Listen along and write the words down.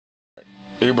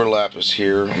Uber Lap is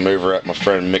here. I'm over at my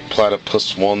friend Mick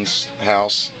Platypus One's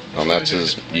house. That's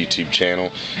his YouTube channel.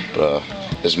 But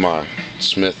this is my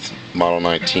Smith Model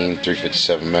 19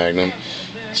 357 Magnum.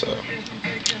 It's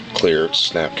clear, it's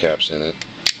snap caps in it.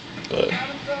 But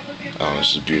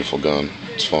this is a beautiful gun.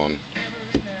 It's fun.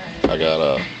 I got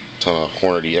a ton of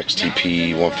Hornady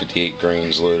XTP 158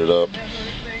 grains loaded up.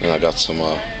 And I got some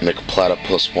Mick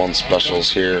Platypus One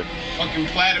specials here. Fucking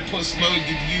platypus load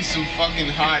could use some fucking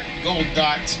hot gold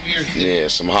dot spears. Yeah,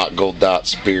 some hot gold dot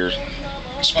spear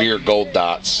gold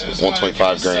dots,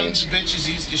 125 grains. Some bitches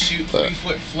used to shoot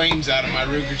 3-foot flames out of my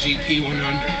Ruger GP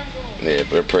 100. Yeah, but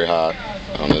they're pretty hot.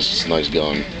 This is a nice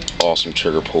gun. Awesome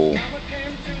trigger pull.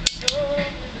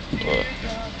 But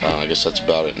I guess that's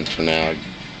about it. And for now,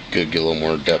 could get a little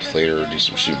more depth later or do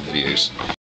some shooting videos.